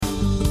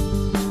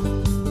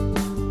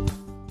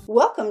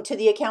Welcome to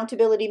the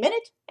Accountability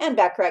Minute, and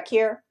Backrack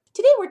here.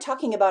 Today we're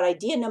talking about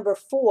idea number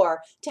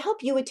 4 to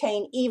help you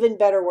attain even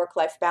better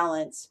work-life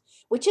balance,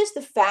 which is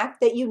the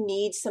fact that you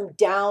need some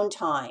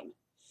downtime.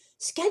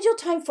 Schedule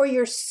time for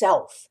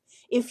yourself.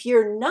 If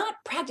you're not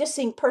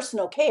practicing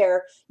personal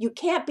care, you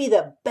can't be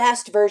the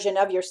best version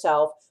of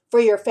yourself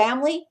for your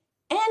family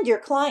and your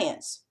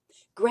clients.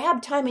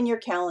 Grab time in your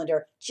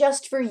calendar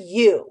just for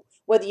you,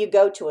 whether you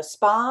go to a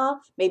spa,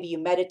 maybe you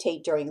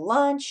meditate during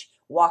lunch,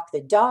 walk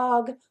the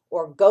dog,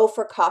 or go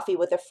for coffee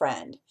with a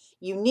friend.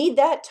 You need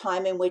that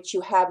time in which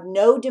you have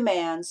no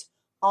demands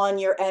on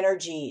your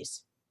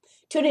energies.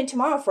 Tune in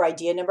tomorrow for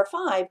idea number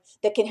 5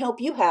 that can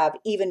help you have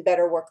even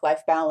better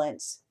work-life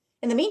balance.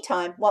 In the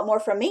meantime, want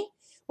more from me?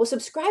 Well,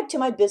 subscribe to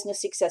my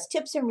business success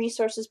tips and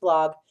resources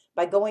blog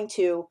by going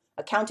to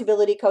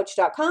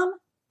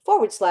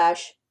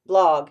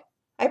accountabilitycoach.com/blog.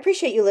 I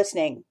appreciate you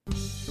listening.